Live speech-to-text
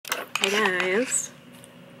Hey guys,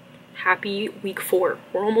 happy week 4.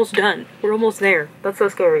 We're almost done. We're almost there. That's so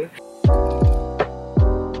scary.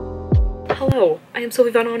 Hello, I am Sophie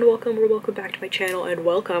and welcome back to my channel, and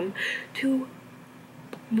welcome to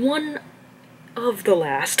one of the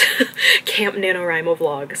last Camp NaNoWriMo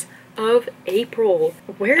vlogs of April.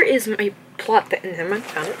 Where is my plot that never mind,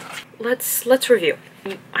 found it. Let's review.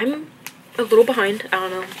 I'm a little behind. I don't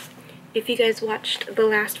know if you guys watched the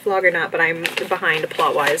last vlog or not, but I'm behind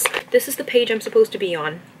plot-wise. This is the page I'm supposed to be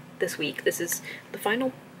on this week. This is the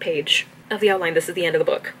final page of the outline. This is the end of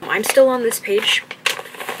the book. I'm still on this page,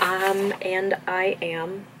 and I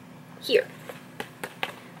am here.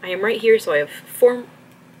 I am right here, so I have 4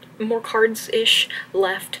 more cards-ish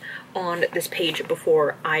left on this page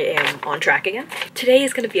before I am on track again. Today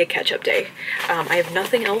is going to be a catch-up day. I have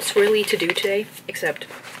nothing else really to do today except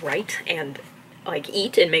write and like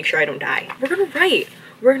eat and make sure I don't die. We're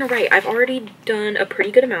gonna write. I've already done a pretty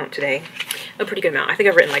good amount today. A pretty good amount. I think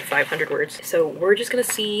I've written like 500 words. So we're just gonna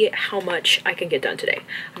see how much I can get done today.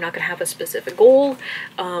 I'm not gonna have a specific goal.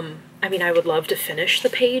 I mean, I would love to finish the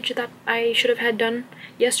page that I should have had done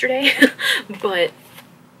yesterday, but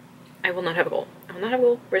I will not have a goal. I will not have a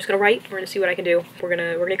goal. We're just gonna write. We're gonna see what I can do. We're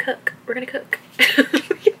gonna cook. We're gonna cook.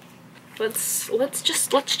 Let's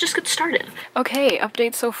just get started. Okay,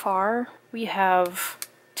 update so far. We have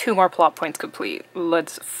 2 more plot points complete.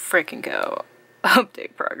 Let's freaking go.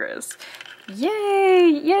 Update progress. Yay!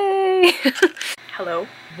 Yay! Hello.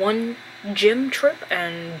 1 gym trip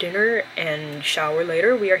and dinner and shower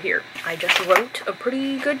later, we are here. I just wrote a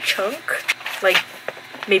pretty good chunk, like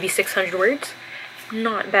maybe 600 words.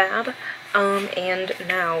 Not bad. And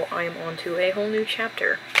now I am on to a whole new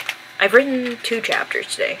chapter. I've written 2 chapters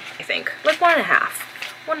today, I think. Like 1.5.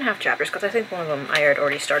 1.5 chapters, because I think one of them I had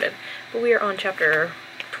already started. But we are on chapter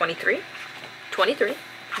 23. 23.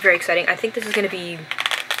 Very exciting. I think this is going to be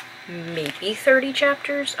maybe 30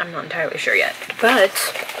 chapters. I'm not entirely sure yet.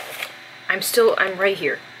 But I'm right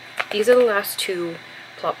here. These are the last 2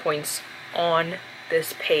 plot points on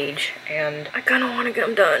this page, and I kind of want to get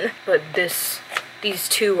them done. But these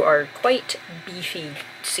 2 are quite beefy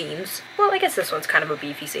scenes. Well, I guess this one's kind of a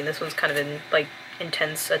beefy scene. This one's kind of an, like,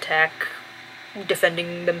 intense attack,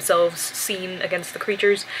 defending themselves scene against the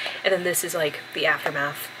creatures. And then this is, like, the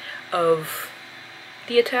aftermath of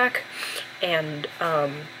the attack. And,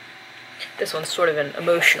 this one's sort of an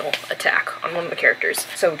emotional attack on one of the characters.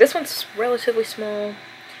 So this one's relatively small.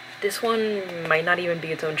 This one might not even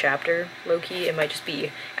be its own chapter, low-key. It might just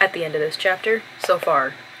be at the end of this chapter. So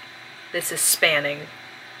far, this is spanning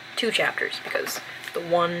 2 chapters, because the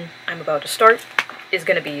one I'm about to start is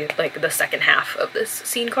gonna be like the second half of this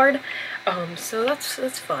scene card. So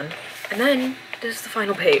that's fun. And then this is the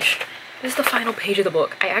final page. This is the final page of the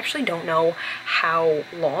book. I actually don't know how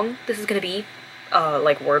long this is gonna be,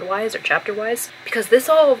 like word-wise or chapter-wise, because this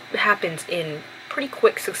all happens in pretty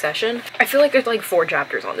quick succession. I feel like there's like 4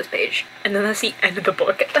 chapters on this page, and then that's the end of the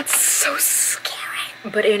book. That's so scary.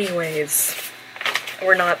 But anyways,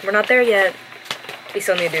 we're not there yet. We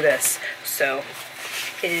still need to do this. So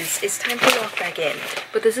it's time to walk back in.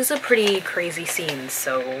 But this is a pretty crazy scene,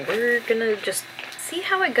 so we're gonna just see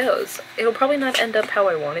how it goes. It'll probably not end up how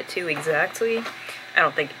I want it to exactly. I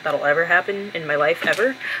don't think that'll ever happen in my life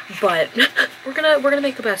ever, but we're gonna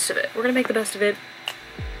make the best of it. We're gonna make the best of it.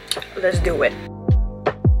 Let's do it.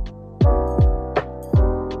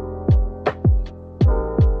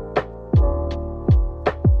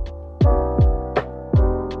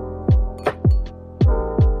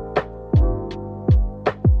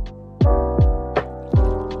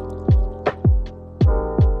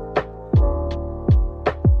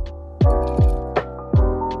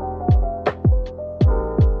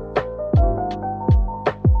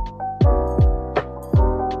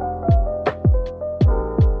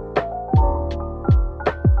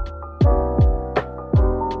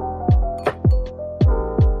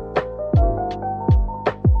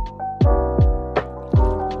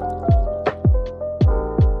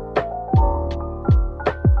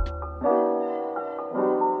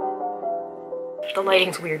 The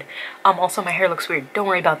lighting's weird. Also my hair looks weird. Don't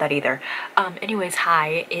worry about that either. Anyways,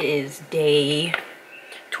 hi. It is day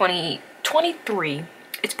 23.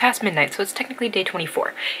 It's past midnight, so it's technically day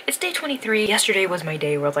 24. It's day 23. Yesterday was my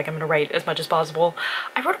day where I was like, I'm gonna write as much as possible.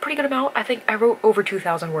 I wrote a pretty good amount. I think I wrote over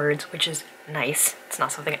 2,000 words, which is nice. It's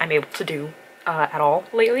not something I'm able to do at all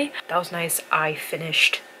lately. That was nice. I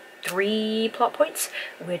finished 3 plot points,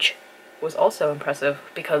 which was also impressive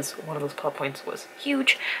because one of those plot points was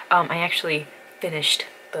huge. I actually finished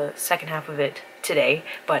the second half of it today,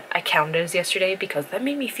 but I counted it as yesterday because that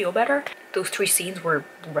made me feel better. Those 3 scenes were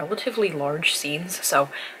relatively large scenes, so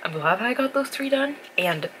I'm glad I got those 3 done.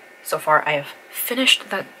 And So far I have finished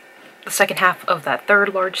the second half of that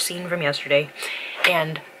third large scene from yesterday,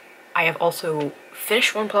 and I have also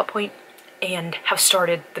finished one plot point and have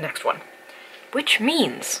started the next one, which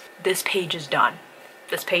means this page is done.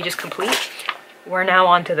 This page is complete. We're now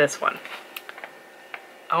on to this one.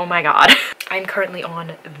 Oh my god. I'm currently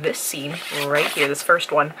on this scene right here, this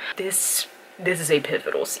first one. This is a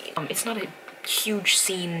pivotal scene. It's not a huge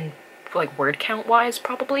scene, like word count wise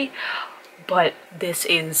probably, but this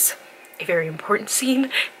is a very important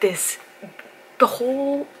scene. The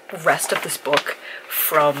whole rest of this book,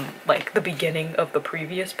 from like the beginning of the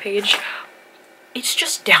previous page, it's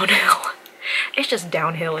just downhill. It's just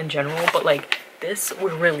downhill in general, but like this,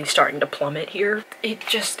 we're really starting to plummet here. It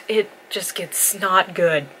just gets not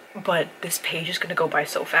good. But this page is gonna go by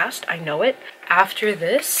so fast, I know it. After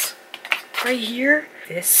this, right here,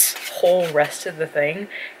 this whole rest of the thing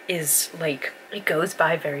is like, it goes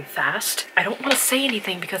by very fast. I don't want to say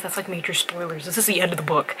anything because that's like major spoilers. This is the end of the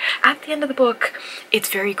book. At the end of the book, it's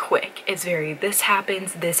very quick. It's very, this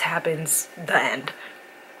happens, the end.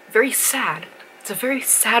 Very sad. It's a very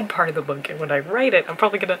sad part of the book, and when I write it, I'm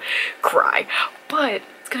probably gonna cry. But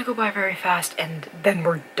it's gonna go by very fast, and then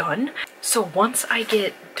we're done. So once I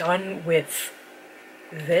get done with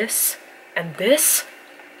this and this,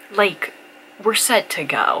 like, we're set to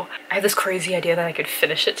go. I have this crazy idea that I could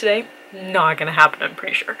finish it today. Not gonna happen, I'm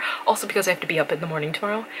pretty sure. Also because I have to be up in the morning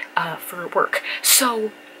tomorrow for work.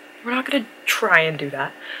 So we're not gonna try and do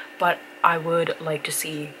that, but I would like to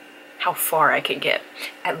see how far I can get.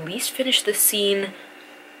 At least finish this scene,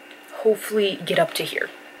 hopefully get up to here.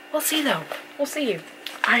 We'll see though, we'll see.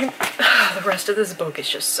 The rest of this book is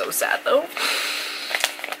just so sad though.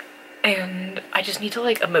 And I just need to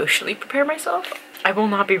like emotionally prepare myself. I will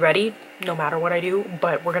not be ready no matter what I do,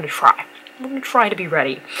 but we're gonna try. We're gonna try to be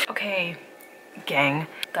ready. Okay, gang,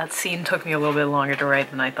 that scene took me a little bit longer to write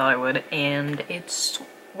than I thought it would, and it's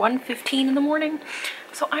 1:15 in the morning,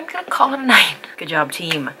 so I'm gonna call it a night. Good job,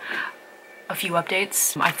 team. A few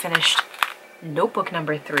updates. I finished notebook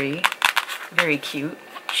number 3. Very cute.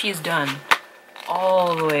 She's done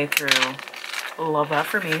all the way through. Love that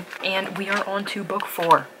for me. And we are on to book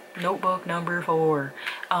 4. Notebook number 4.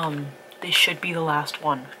 This should be the last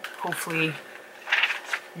one. Hopefully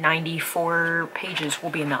 94 pages will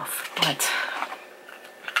be enough. But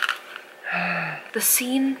the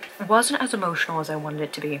scene wasn't as emotional as I wanted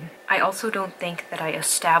it to be. I also don't think that I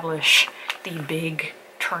establish the big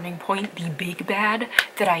turning point, the big bad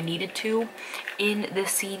that I needed to in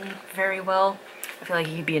this scene very well. I feel like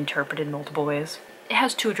it could be interpreted multiple ways. It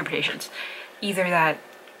has 2 interpretations. Either that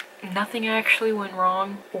nothing actually went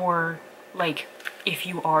wrong, or like if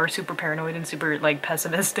you are super paranoid and super like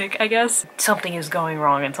pessimistic, I guess, something is going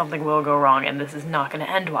wrong and something will go wrong and this is not going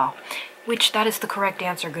to end well. Which, that is the correct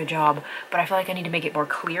answer, good job, but I feel like I need to make it more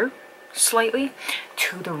clear, slightly,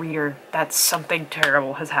 to the reader that something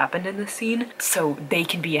terrible has happened in this scene, so they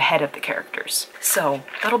can be ahead of the characters. So,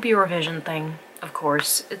 that'll be a revision thing, of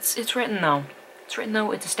course. It's written though. It's written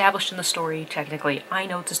though, it's established in the story, technically. I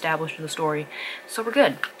know it's established in the story, so we're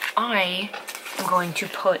good. I am going to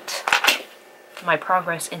put my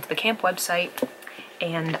progress into the camp website,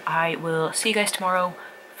 and I will see you guys tomorrow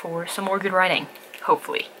for some more good writing,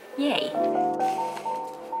 hopefully. Yay!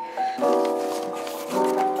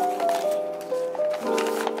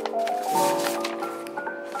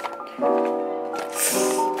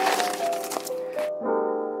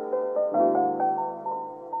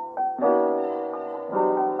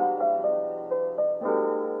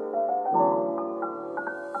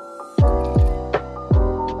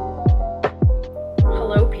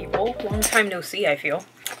 Hello people, long time no see I feel.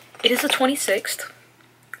 It is the 26th,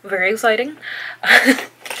 very exciting.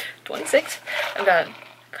 26th. I've got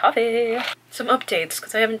coffee. Some updates,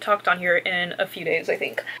 because I haven't talked on here in a few days, I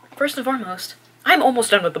think. First and foremost, I'm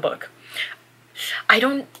almost done with the book. I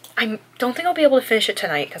don't think I'll be able to finish it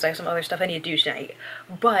tonight, because I have some other stuff I need to do tonight,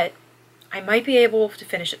 but I might be able to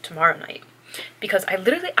finish it tomorrow night, because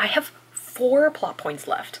I have 4 plot points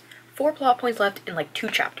left. 4 plot points left in like 2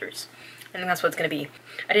 chapters. I think that's what it's gonna be.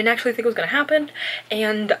 I didn't actually think it was gonna happen,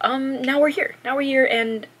 and now we're here. Now we're here,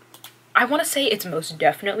 and I want to say it's most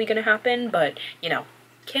definitely going to happen, but, you know,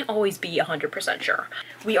 can't always be 100% sure.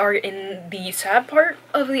 We are in the sad part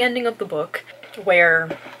of the ending of the book,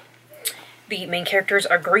 where the main characters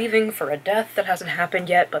are grieving for a death that hasn't happened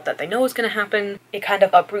yet, but that they know is going to happen. It kind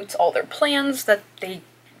of uproots all their plans that they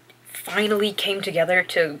finally came together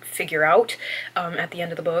to figure out at the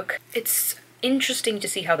end of the book. It's interesting to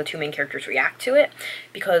see how the 2 main characters react to it,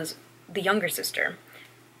 because the younger sister,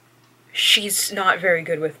 she's not very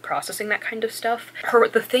good with processing that kind of stuff.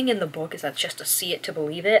 The thing in the book is that just to see it to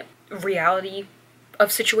believe it. Reality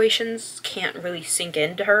of situations can't really sink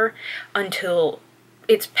into her until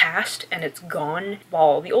it's past and it's gone,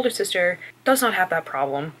 while the older sister does not have that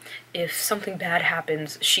problem. If something bad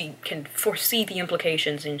happens, she can foresee the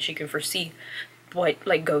implications and she can foresee what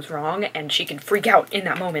like goes wrong, and she can freak out in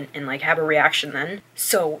that moment and like have a reaction then.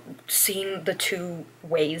 So seeing the two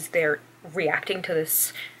ways they're reacting to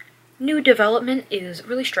this new development is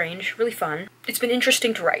really strange, really fun. It's been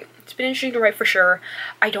interesting to write. It's been interesting to write for sure.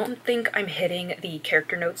 I don't think I'm hitting the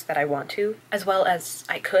character notes that I want to as well as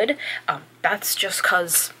I could. That's just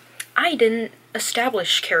because I didn't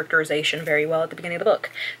establish characterization very well at the beginning of the book.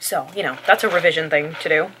 So, you know, that's a revision thing to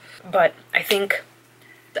do. But I think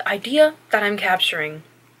the idea that I'm capturing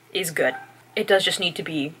is good. It does just need to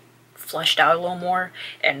be fleshed out a little more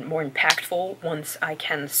and more impactful once I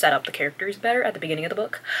can set up the characters better at the beginning of the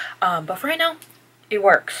book. But for right now, it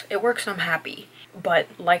works. It works and I'm happy. But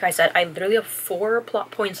like I said, I literally have 4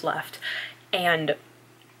 plot points left, and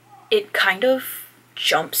it kind of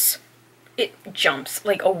jumps. It jumps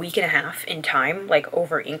like a week and a half in time, like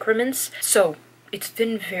over increments. So it's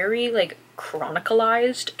been very like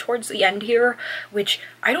chronicalized towards the end here, which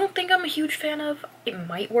I don't think I'm a huge fan of. It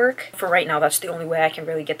might work. For right now, that's the only way I can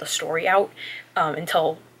really get the story out and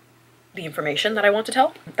tell the information that I want to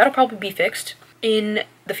tell. That'll probably be fixed in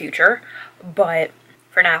the future, but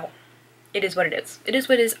for now, it is what it is. It is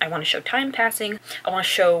what it is. I want to show time passing. I want to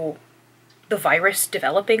show the virus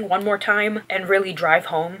developing one more time and really drive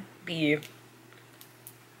home the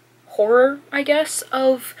horror, I guess,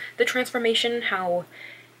 of the transformation, how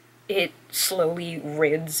it slowly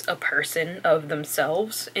rids a person of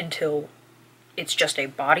themselves until it's just a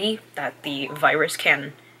body that the virus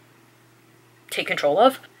can take control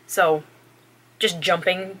of. So just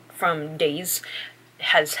jumping from days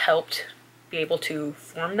has helped be able to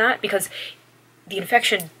form that, because the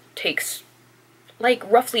infection takes like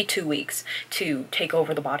roughly 2 weeks to take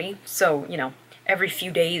over the body. So, you know, every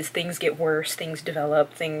few days things get worse, things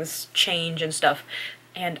develop, things change and stuff.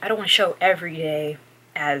 And I don't want to show every day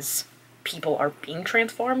as people are being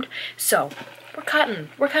transformed. So we're cutting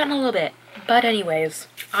a little bit. But anyways,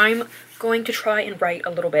 I'm going to try and write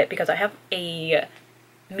a little bit because I have a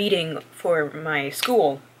meeting for my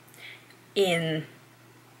school in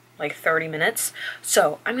like 30 minutes.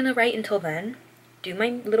 So I'm gonna write until then, do my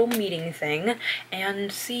little meeting thing,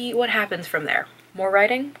 and see what happens from there. More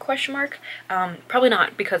writing? Question mark? Probably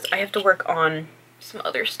not, because I have to work on some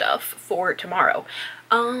other stuff for tomorrow.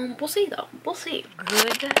 We'll see though. We'll see.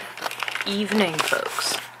 Good evening,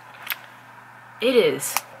 folks. It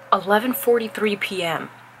is 11:43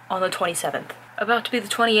 p.m. on the 27th. About to be the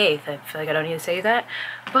 28th. I feel like I don't need to say that,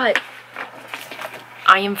 but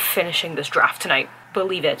I am finishing this draft tonight.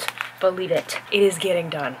 Believe it. Believe it. It is getting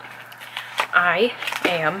done. I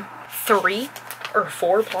am 3 or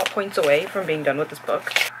 4 plot points away from being done with this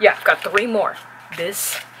book. Yeah, I've got 3 more.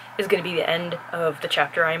 This is going to be the end of the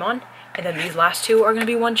chapter I'm on, and then these last 2 are going to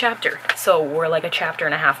be 1 chapter. So we're like a chapter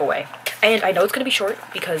and a half away. And I know it's going to be short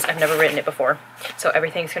because I've never written it before. So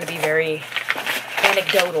everything's going to be very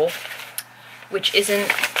anecdotal, which isn't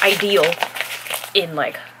ideal in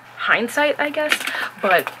like hindsight, I guess,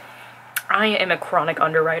 but I am a chronic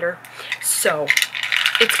underwriter, so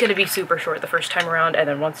it's going to be super short the first time around, and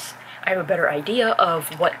then once I have a better idea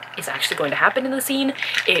of what is actually going to happen in the scene,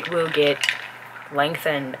 it will get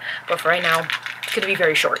lengthened. But for right now, it's going to be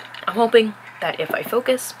very short. I'm hoping that if I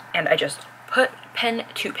focus and I just put pen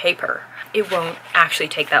to paper, it won't actually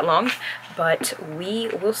take that long, but we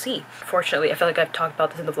will see. Fortunately, I feel like I've talked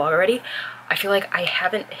about this in the vlog already. I feel like I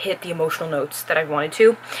haven't hit the emotional notes that I wanted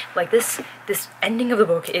to. Like this ending of the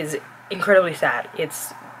book is incredibly sad.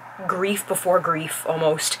 It's grief before grief,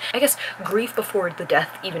 almost. I guess grief before the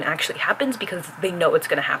death even actually happens, because they know it's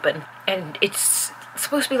gonna happen. And it's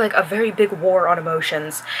supposed to be like a very big war on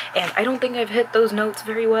emotions, and I don't think I've hit those notes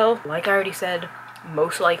very well. Like I already said,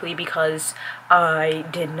 most likely because I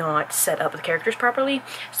did not set up the characters properly.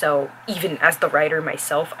 So even as the writer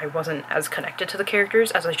myself, I wasn't as connected to the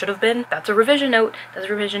characters as I should have been. That's a revision note. That's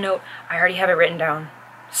a revision note. I already have it written down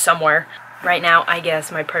somewhere. Right now, I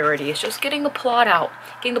guess my priority is just getting the plot out.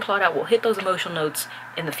 Getting the plot out will hit those emotional notes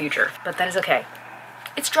in the future, but that is okay.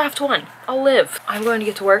 It's draft 1. I'll live. I'm going to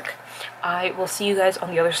get to work. I will see you guys on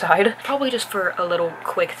the other side, probably just for a little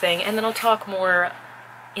quick thing, and then I'll talk more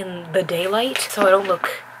in the daylight so I don't look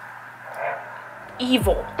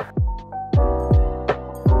evil.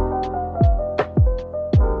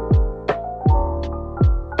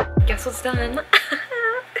 Guess what's done?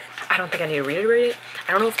 I don't think I need to reiterate it.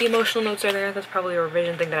 I don't know if the emotional notes are there. That's probably a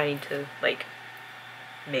revision thing that I need to like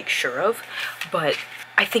make sure of. But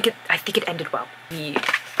I think it ended well.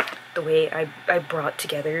 The way I brought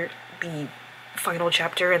together the final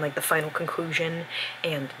chapter and like the final conclusion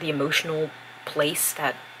and the emotional place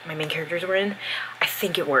that my main characters were in, I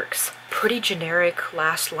think it works. Pretty generic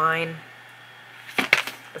last line.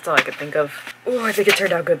 That's all I could think of. Oh, I think it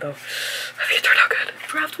turned out good though. I think it turned out good.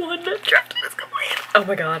 Draft 1 is complete. Oh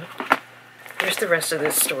my god. Here's the rest of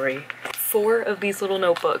this story. 4 of these little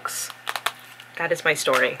notebooks. That is my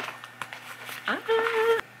story.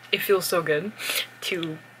 It feels so good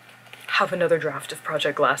to have another draft of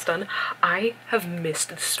Project Glass done. I have missed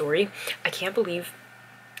the story. I can't believe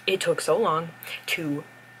it took so long to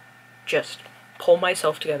just pull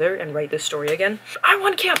myself together and write this story again. I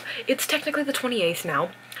won camp! It's technically the 28th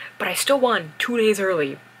now, but I still won 2 days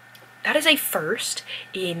early. That is a first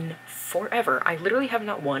in forever. I literally have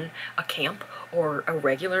not won a camp or a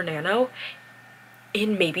regular nano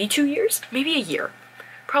in maybe 2 years? Maybe a year.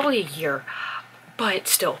 Probably a year. But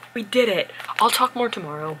still, we did it. I'll talk more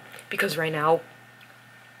tomorrow because right now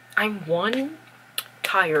I'm 1,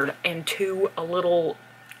 tired, and 2, a little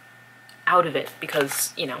out of it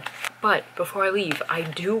because, you know. But before I leave, I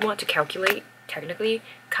do want to calculate, technically,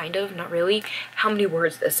 kind of, not really, how many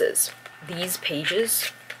words this is. These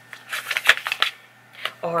pages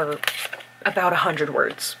are about 100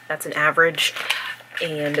 words. That's an average,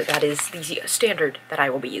 and that is the standard that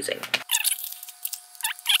I will be using.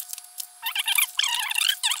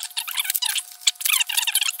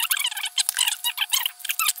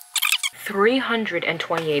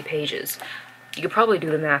 328 pages. You could probably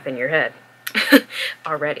do the math in your head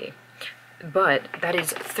already. But that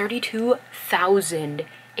is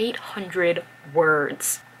 32,800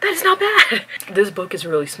 words. That is not bad. This book is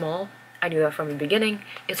really small. I knew that from the beginning.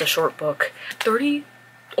 It's a short book.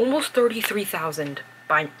 Almost 33,000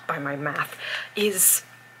 by my math is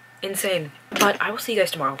insane. But I will see you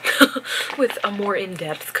guys tomorrow with a more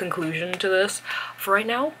in-depth conclusion to this. For right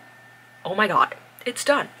now, oh my god, it's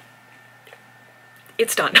done.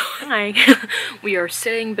 It's done. Hi. We are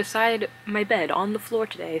sitting beside my bed on the floor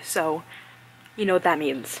today, so you know what that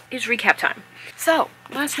means. It's recap time. So,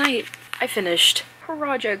 last night I finished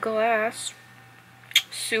Project Glass.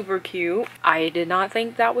 Super cute. I did not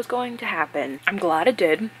think that was going to happen. I'm glad it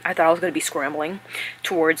did. I thought I was going to be scrambling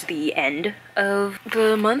towards the end of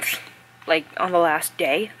the month. Like, on the last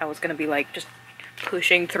day, I was going to be like just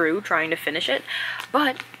pushing through, trying to finish it.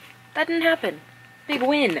 But that didn't happen. Big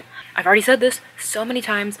win. I've already said this so many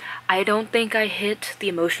times. I don't think I hit the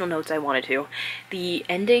emotional notes I wanted to. The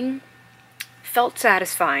ending felt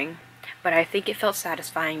satisfying, but I think it felt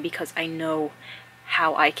satisfying because I know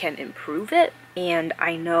how I can improve it, and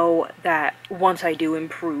I know that once I do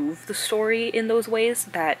improve the story in those ways,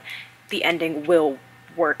 that the ending will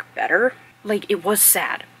work better. Like, it was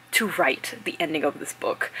sad to write the ending of this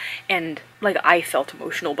book, and like I felt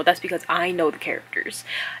emotional, but that's because I know the characters,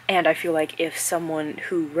 and I feel like if someone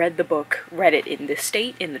who read the book read it in this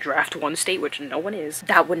state, in the draft 1 state, which no one is,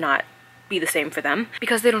 that would not be the same for them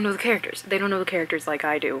because they don't know the characters. They don't know the characters like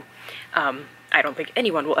I do. I don't think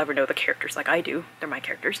anyone will ever know the characters like I do. They're my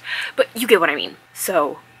characters, but you get what I mean.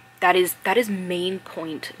 So that is main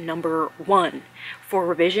point number 1 for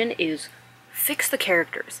revision is fix the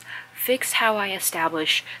characters. Fix how I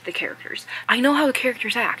establish the characters. I know how the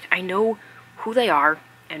characters act. I know who they are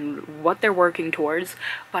and what they're working towards,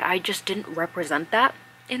 but I just didn't represent that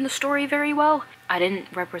in the story very well. I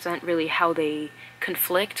didn't represent really how they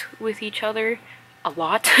conflict with each other a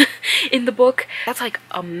lot in the book. That's like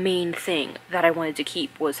a main thing that I wanted to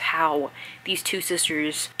keep, was how these two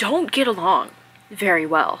sisters don't get along very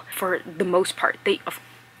well for the most part. They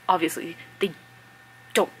obviously they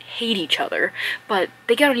don't hate each other, but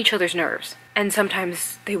they get on each other's nerves, and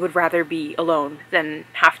sometimes they would rather be alone than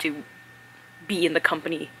have to be in the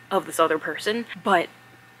company of this other person. But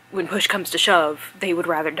when push comes to shove, they would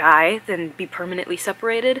rather die than be permanently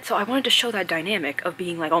separated. So I wanted to show that dynamic of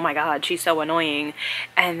being like, oh my god, she's so annoying,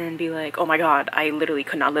 and then be like, oh my god, I literally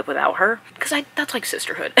could not live without her. Because that's like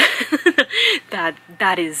sisterhood. that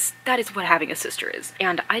is what having a sister is.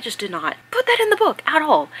 And I just did not put that in the book at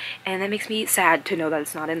all. And that makes me sad to know that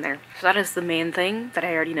it's not in there. So that is the main thing that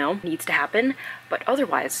I already know needs to happen. But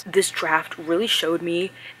otherwise, this draft really showed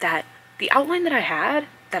me that the outline that I had,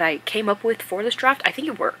 that I came up with for this draft, I think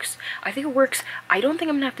it works. I think it works. I don't think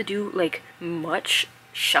I'm gonna have to do like much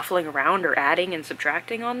shuffling around or adding and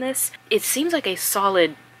subtracting on this. It seems like a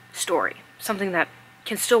solid story, something that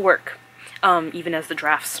can still work even as the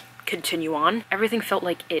drafts continue on. Everything felt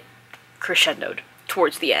like it crescendoed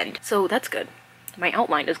towards the end, so that's good. My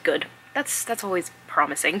outline is good. That's always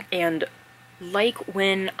promising. And like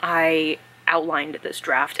when I outlined this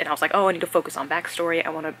draft and I was like, oh, I need to focus on backstory, I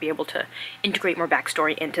want to be able to integrate more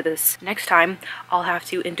backstory into this. Next time I'll have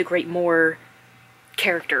to integrate more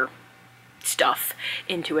character stuff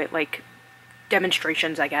into it, like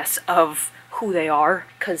demonstrations, I guess, of who they are,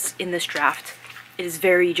 because in this draft it is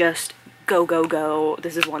very just go, go, go,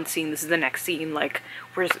 this is one scene, this is the next scene, like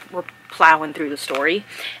we're plowing through the story.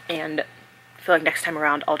 And I feel like next time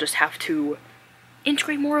around I'll just have to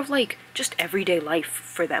integrate more of like just everyday life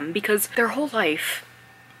for them, because their whole life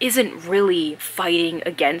isn't really fighting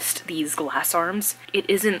against these glass arms. It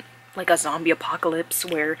isn't like a zombie apocalypse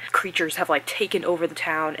where creatures have like taken over the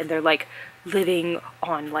town and they're like living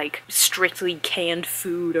on like strictly canned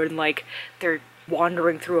food, or like they're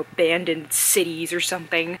wandering through abandoned cities or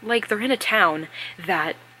something. Like they're in a town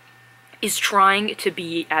that is trying to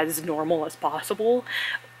be as normal as possible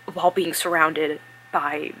while being surrounded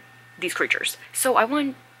by these creatures. So I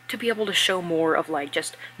want to be able to show more of like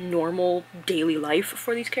just normal daily life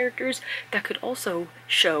for these characters that could also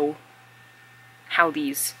show how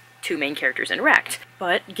these two main characters interact.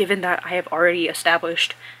 But given that I have already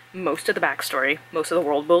established most of the backstory, most of the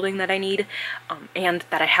world building that I need, and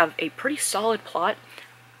that I have a pretty solid plot,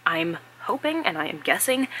 I'm hoping and I am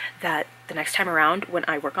guessing that the next time around when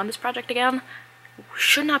I work on this project again,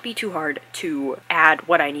 should not be too hard to add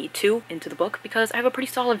what I need to into the book, because I have a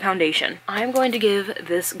pretty solid foundation. I'm going to give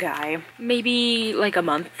this guy maybe like a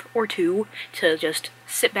month or two to just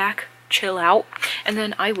sit back, chill out, and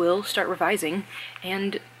then I will start revising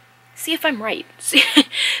and see if I'm right.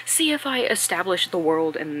 See if I establish the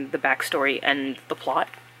world and the backstory and the plot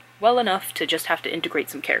well enough to just have to integrate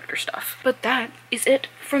some character stuff. But that is it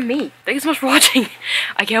from me. Thank you so much for watching.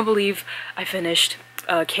 I can't believe I finished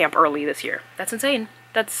camp early this year. That's insane.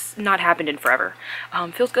 That's not happened in forever.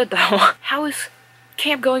 Feels good though. How is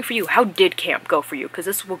camp going for you? How did camp go for you? Because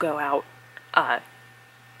this will go out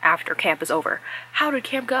after camp is over. How did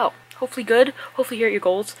camp go? Hopefully good. Hopefully you're at your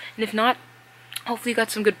goals. And if not, hopefully you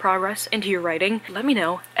got some good progress into your writing. Let me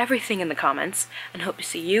know everything in the comments, and hope to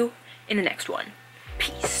see you in the next one.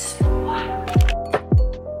 Peace.